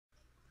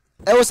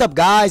Hey, what's up,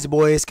 guys? Your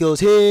boy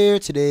Skills here.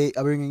 Today,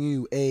 I'm bringing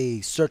you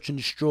a search and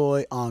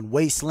destroy on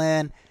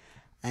Wasteland.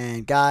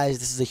 And guys,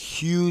 this is a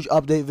huge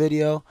update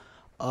video.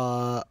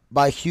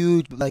 By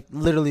huge, like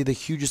literally the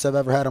hugest I've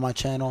ever had on my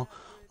channel.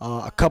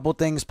 A couple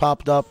things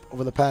popped up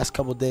over the past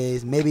couple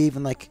days, maybe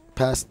even like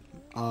past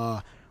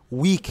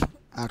week,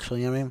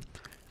 actually. You know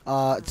what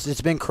I mean?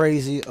 It's been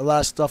crazy. A lot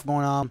of stuff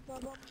going on,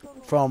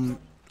 from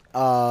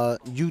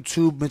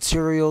YouTube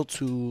material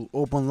to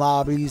open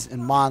lobbies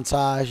and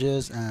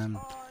montages and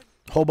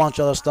whole bunch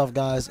of other stuff,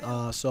 guys.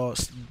 So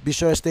be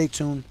sure to stay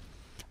tuned.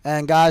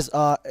 And guys,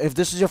 if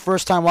this is your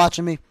first time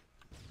watching me,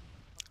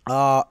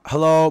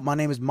 hello, my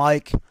name is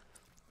Mike,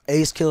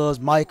 Ace Killers,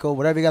 Michael,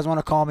 whatever you guys want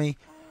to call me,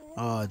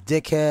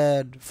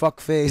 dickhead,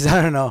 fuckface,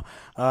 I don't know.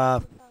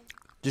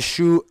 Just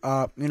shoot.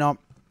 You know,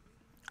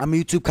 I'm a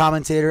YouTube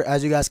commentator.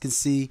 As you guys can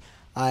see,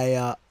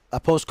 I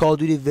post Call of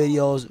Duty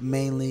videos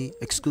mainly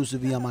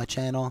exclusively on my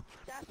channel,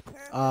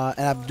 and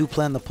I do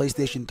play on the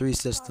PlayStation 3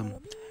 system.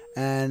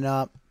 And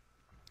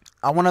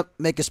I want to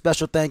make a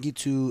special thank you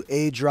to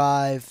A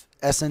Drive,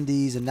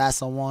 SNDs, and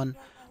NASA One.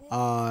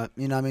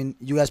 You know, I mean,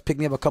 you guys picked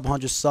me up a couple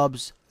hundred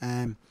subs,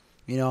 and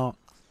you know,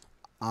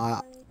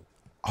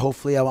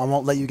 hopefully I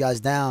won't let you guys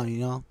down. You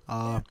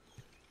know,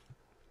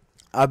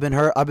 I've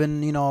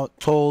been you know,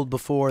 told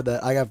before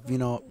that I have, you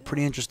know,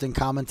 pretty interesting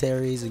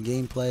commentaries and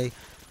gameplay.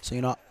 So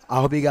you know, I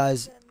hope you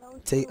guys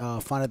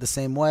find it the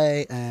same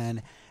way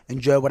and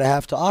enjoy what I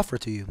have to offer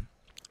to you.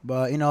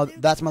 But you know,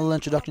 that's my little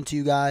introduction to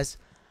you guys,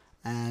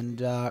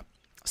 and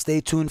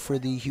stay tuned for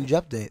the huge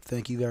update.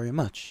 Thank you very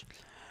much.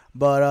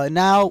 But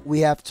now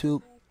we have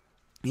to,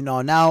 you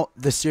know, now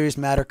the serious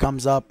matter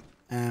comes up,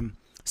 and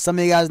some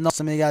of you guys know,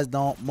 some of you guys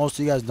don't. Most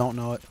of you guys don't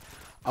know it.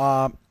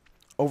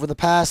 Over the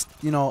past,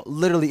 you know,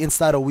 literally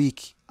inside a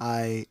week,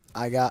 I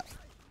got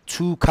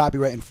 2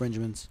 copyright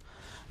infringements.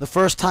 The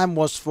first time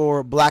was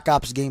for Black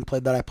Ops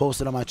gameplay that I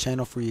posted on my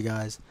channel for you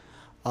guys.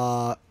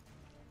 You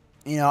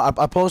know,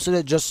 I posted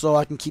it just so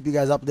I can keep you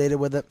guys updated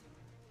with it,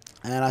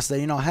 and I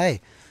said, you know,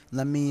 hey,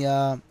 let me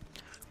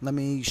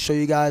show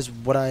you guys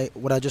what I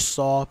just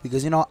saw,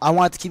 because you know, I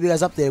wanted to keep you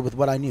guys updated with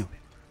what I knew.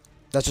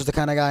 That's just the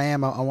kind of guy I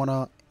am. I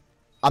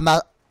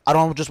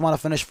don't just want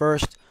to finish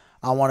first.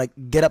 I want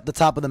to get up the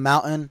top of the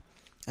mountain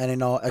and, you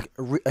know,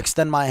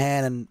 extend my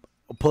hand and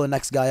pull the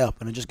next guy up,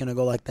 and I'm just gonna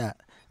go like that.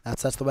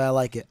 That's the way I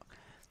like it.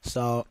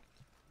 So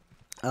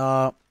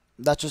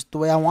that's just the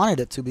way I wanted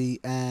it to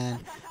be,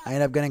 and I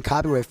ended up getting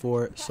copyright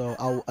for it. So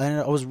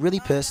I was really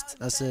pissed.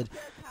 I said,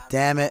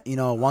 damn it, you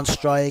know, 1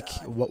 strike.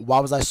 Why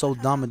was I so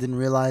dumb and didn't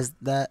realize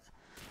that?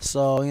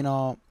 So, you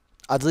know,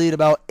 I deleted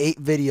about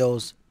 8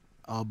 videos,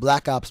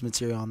 Black Ops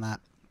material on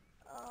that.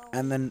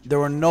 And then there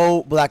were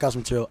no Black Ops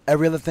material.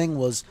 Every other thing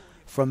was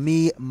from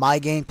me, my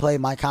gameplay,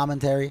 my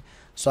commentary.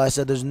 So I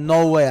said, there's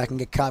no way I can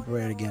get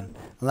copyrighted again,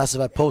 unless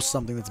if I post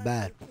something that's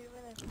bad.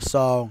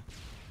 So,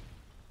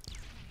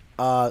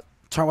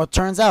 what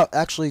turns out,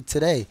 actually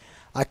today,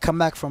 I come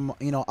back from,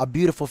 you know, a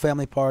beautiful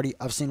family party.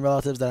 I've seen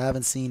relatives that I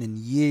haven't seen in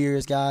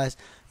years, guys.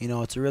 You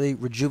know, it's a really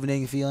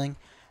rejuvenating feeling.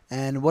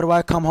 And what do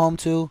I come home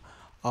to?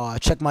 I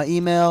check my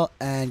email,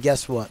 and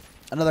guess what?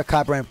 Another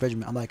copyright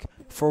infringement. I'm like,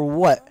 for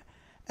what?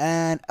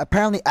 And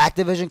apparently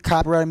Activision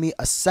copyrighted me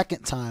a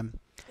second time,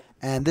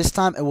 and this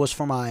time it was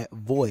for my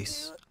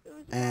voice.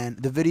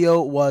 And the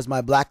video was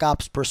my Black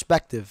Ops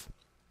perspective.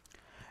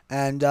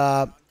 And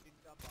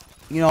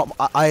you know,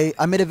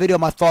 I made a video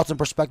of my thoughts and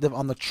perspective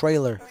on the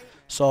trailer.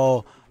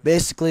 So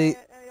basically,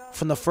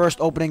 from the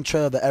first opening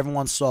trailer that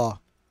everyone saw,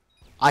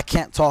 I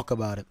can't talk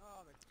about it.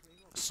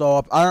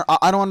 So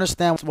I don't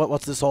understand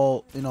what's this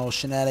whole, you know,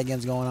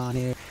 shenanigans going on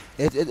here.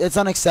 It's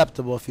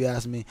unacceptable, if you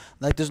ask me.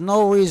 Like, there's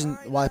no reason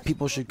why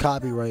people should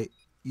copyright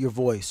your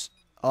voice.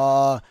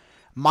 My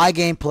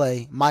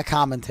gameplay, my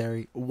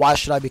commentary. Why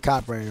should I be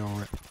copyrighted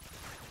over it?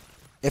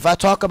 If I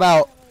talk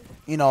about,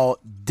 you know,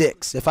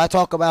 dicks, if I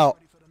talk about,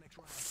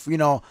 you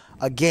know,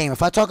 a game,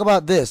 if I talk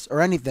about this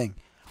or anything,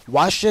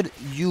 why should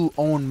you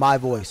own my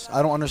voice?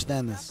 I don't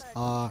understand this.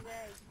 I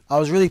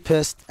was really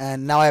pissed,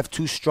 and now I have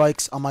 2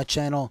 strikes on my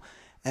channel,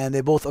 and they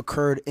both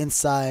occurred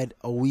inside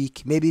a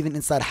week, maybe even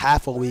inside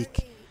half a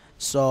week.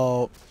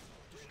 So,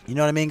 you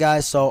know what I mean,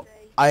 guys? So,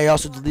 I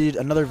also deleted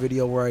another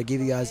video where I gave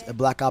you guys a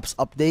Black Ops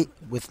update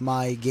with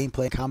my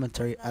gameplay and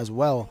commentary as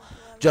well,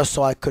 just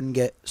so I couldn't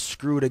get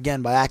screwed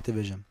again by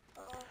Activision.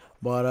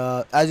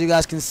 But as you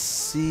guys can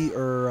see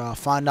or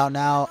find out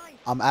now,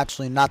 I'm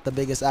actually not the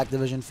biggest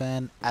Activision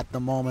fan at the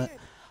moment.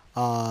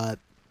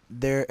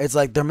 It's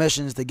like their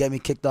mission is to get me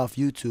kicked off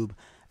YouTube.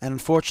 And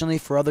unfortunately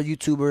for other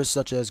YouTubers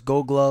such as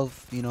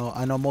GoldGlove, you know,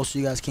 I know most of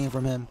you guys came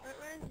from him.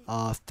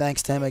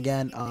 Thanks to him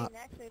again,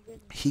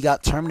 he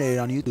got terminated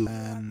on YouTube,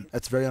 and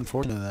it's very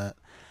unfortunate that.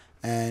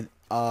 And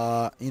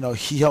you know,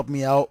 he helped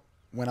me out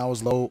when I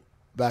was low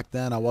back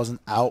then. I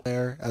wasn't out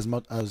there as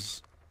much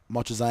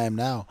as I am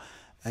now.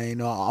 And you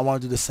know, I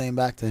want to do the same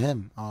back to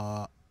him.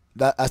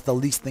 That's the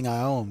least thing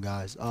I owe him,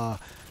 guys.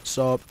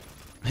 So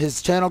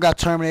His channel got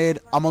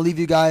terminated. I'm gonna leave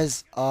you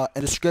guys in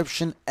the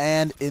description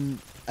and in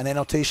an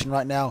annotation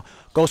right now.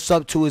 Go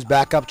sub to his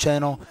backup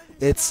channel.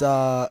 It's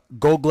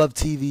GoldGlove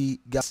TV.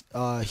 Guys,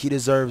 he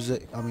deserves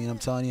it. I mean, I'm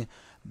telling you,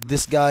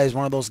 this guy is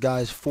one of those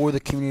guys for the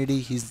community.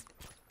 He's,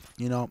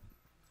 you know,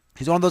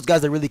 he's one of those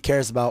guys that really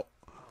cares about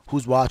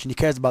who's watching. He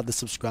cares about the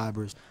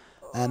subscribers,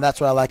 and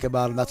that's what I like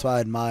about him. That's what I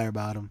admire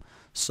about him.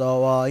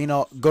 So you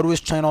know, go to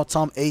his channel.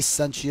 Tell him Ace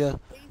sent you.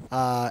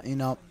 You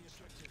know,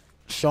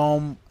 show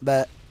him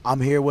that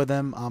I'm here with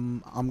him.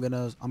 I'm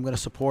gonna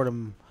support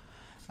him.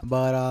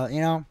 But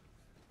you know,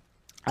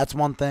 that's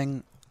one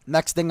thing.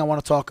 Next thing I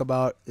want to talk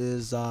about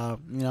is you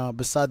know,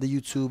 beside the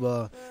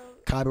YouTube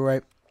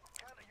copyright.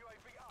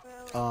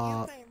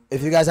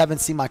 If you guys haven't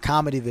seen my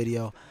comedy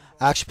video,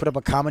 I actually put up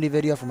a comedy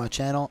video for my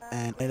channel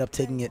and ended up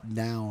taking it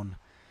down.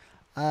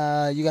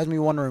 You guys may be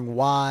wondering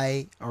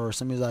why, or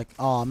somebody's like,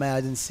 "Oh man,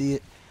 I didn't see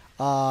it."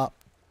 One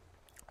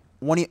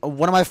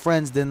of my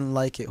friends didn't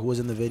like it, who was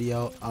in the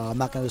video. I'm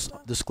not gonna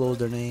disclose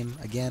their name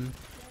again,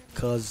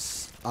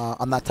 cause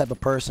I'm that type of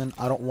person.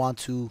 I don't want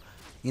to,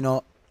 you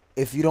know,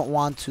 if you don't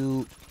want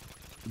to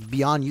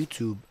be on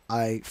YouTube,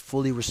 I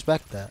fully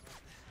respect that.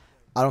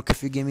 I don't care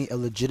if you give me a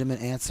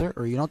legitimate answer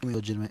or you don't give me a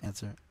legitimate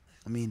answer.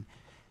 I mean,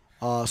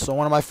 so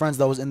one of my friends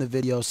that was in the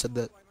video said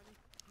that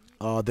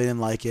they didn't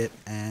like it,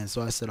 and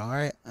so I said, all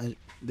right.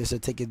 They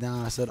said take it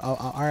down. I said, oh,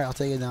 all right, I'll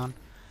take it down,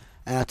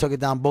 and I took it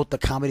down, both the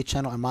comedy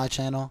channel and my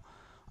channel.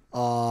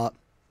 I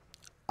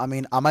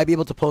mean, I might be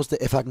able to post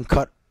it if I can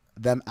cut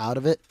them out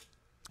of it.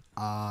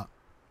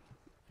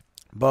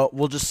 But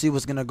we'll just see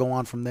what's gonna go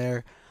on from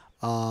there.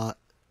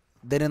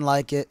 They didn't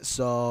like it,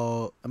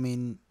 so I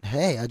mean,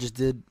 hey, I just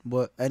did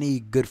what any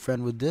good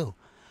friend would do.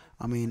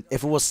 I mean,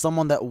 if it was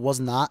someone that was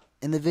not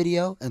in the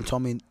video and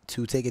told me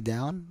to take it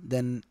down,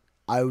 then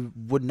I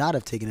would not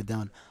have taken it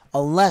down,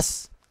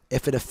 unless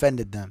if it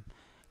offended them.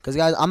 Because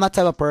guys, I'm that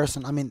type of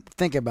person. I mean,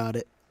 think about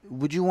it.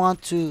 Would you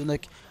want to,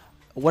 like,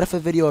 what if a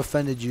video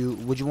offended you?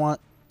 Would you want,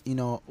 you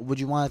know, would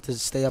you want it to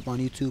stay up on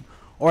YouTube?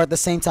 Or at the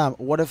same time,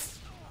 what if,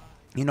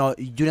 you know,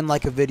 you didn't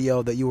like a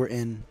video that you were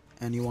in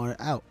and you want it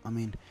out? I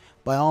mean,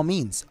 by all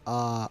means,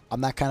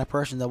 I'm that kind of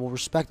person that will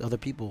respect other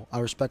people. I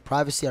respect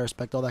privacy. I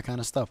respect all that kind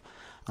of stuff.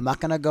 I'm not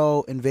gonna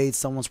go invade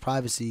someone's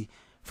privacy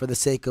for the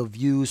sake of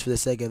views, for the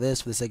sake of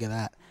this, for the sake of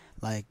that.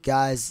 Like,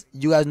 guys,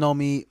 you guys know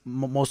me,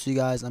 most of you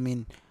guys. I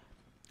mean,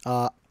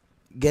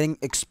 getting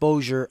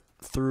exposure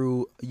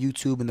through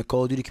YouTube and the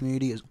Call of Duty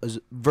community is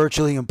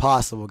virtually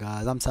impossible,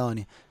 guys. I'm telling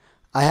you.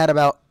 I had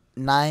about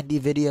 90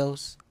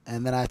 videos,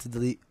 and then I had to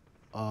delete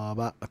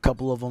about a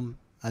couple of them,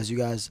 as you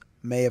guys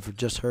may have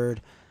just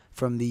heard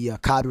from the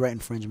copyright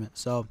infringement.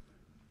 So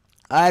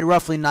I had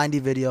roughly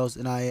 90 videos,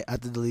 and I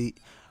had to delete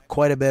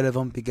quite a bit of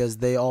them because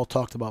they all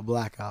talked about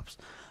Black Ops.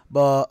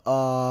 But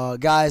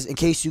guys, in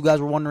case you guys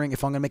were wondering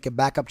if I'm gonna make a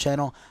backup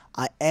channel,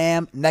 I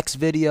am. Next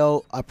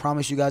video, I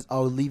promise you guys,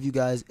 I'll leave you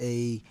guys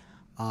a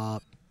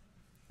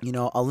you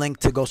know, a link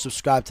to go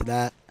subscribe to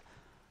that.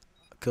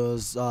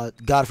 Because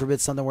God forbid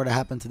something were to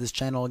happen to this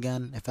channel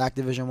again. If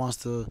Activision wants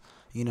to,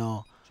 you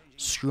know,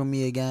 screw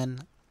me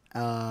again,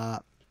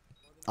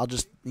 I'll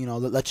just, you know,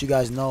 let you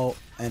guys know,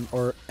 and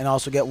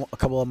also get a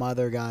couple of my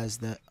other guys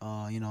that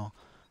you know,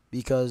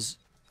 because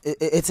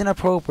it's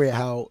inappropriate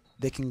how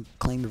they can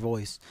claim your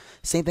voice.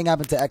 Same thing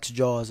happened to X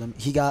Jaws.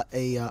 He got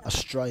a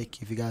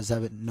strike, if you guys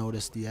haven't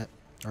noticed yet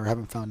or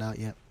haven't found out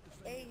yet.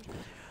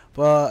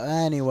 But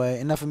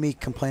anyway, enough of me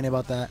complaining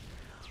about that.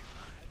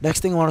 Next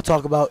thing I want to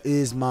talk about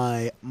is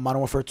my Modern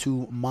Warfare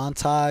 2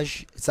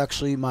 montage. It's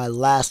actually my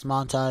last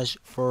montage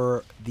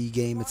for the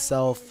game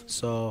itself.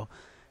 So,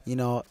 you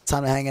know,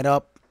 time to hang it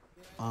up.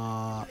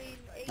 I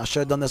should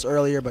have done this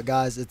earlier, but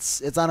guys,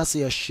 it's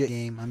honestly a shit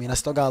game. I mean, I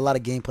still got a lot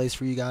of gameplays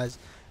for you guys,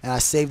 and I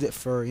saved it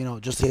for, you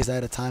know, just in case I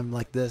had a time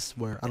like this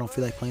where I don't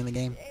feel like playing the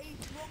game.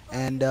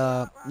 And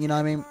you know what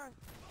I mean?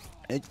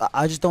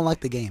 I just don't like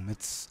the game.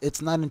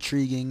 It's not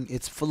intriguing.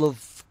 It's full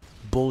of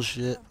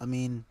bullshit. I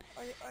mean,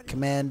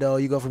 Commando,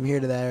 you go from here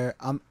to there.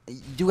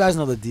 You guys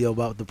know the deal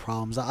about the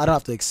problems. I don't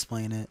have to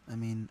explain it. I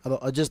mean,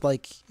 I just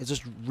like, it's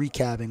just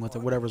recapping with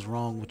whatever's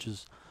wrong, which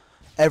is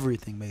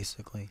everything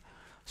basically.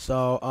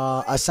 So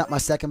I sent my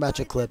second batch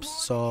of clips.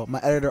 So my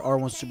editor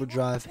R1 Super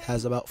Drive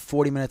has about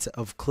 40 minutes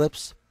of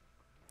clips,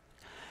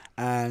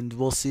 and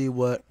we'll see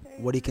what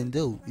he can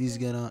do. He's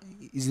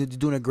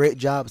doing a great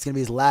job. It's gonna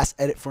be his last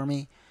edit for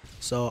me.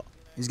 So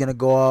he's gonna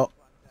go out.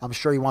 I'm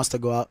sure he wants to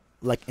go out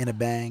like in a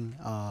bang.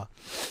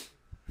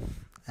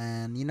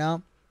 And you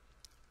know,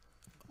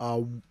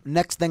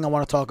 next thing I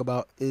want to talk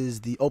about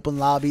is the open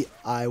lobby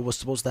I was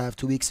supposed to have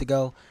 2 weeks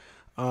ago.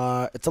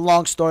 It's a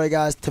long story,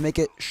 guys. To make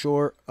it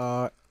short,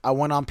 I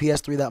went on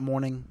PS3 that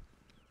morning,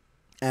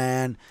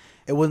 and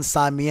it wouldn't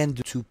sign me in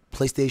due to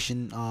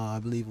PlayStation. I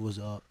believe it was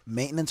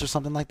maintenance or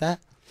something like that.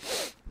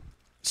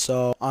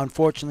 So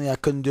unfortunately, I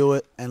couldn't do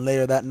it. And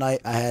later that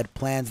night, I had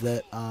plans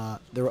that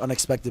there were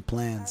unexpected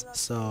plans.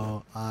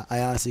 So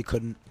I honestly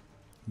couldn't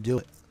do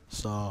it.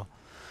 So,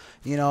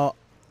 you know,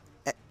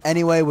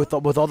 Anyway, with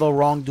all the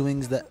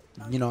wrongdoings that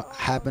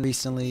happened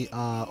recently,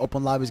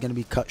 open lobby is gonna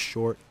be cut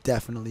short,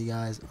 definitely,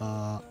 guys.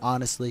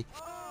 Honestly,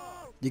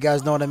 you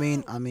guys know what I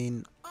mean. I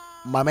mean,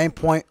 my main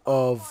point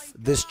of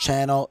this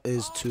channel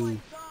is to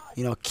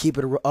keep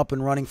it up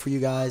and running for you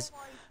guys.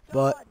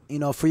 But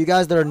for you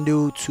guys that are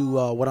new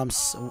to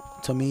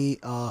to me,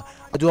 I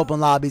do open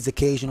lobbies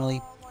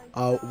occasionally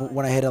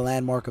when I hit a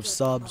landmark of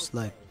subs,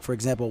 like for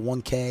example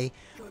 1K,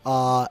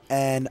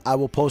 and I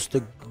will post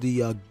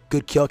the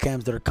good kill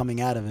cams that are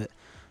coming out of it.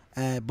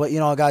 But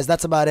guys,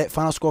 that's about it.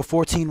 Final score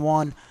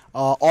 14-1.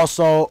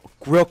 Also,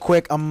 real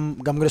quick, I'm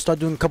gonna start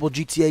doing a couple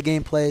GTA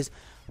gameplays.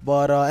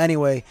 But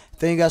anyway,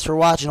 thank you guys for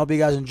watching. Hope you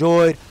guys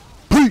enjoyed.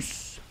 Peace.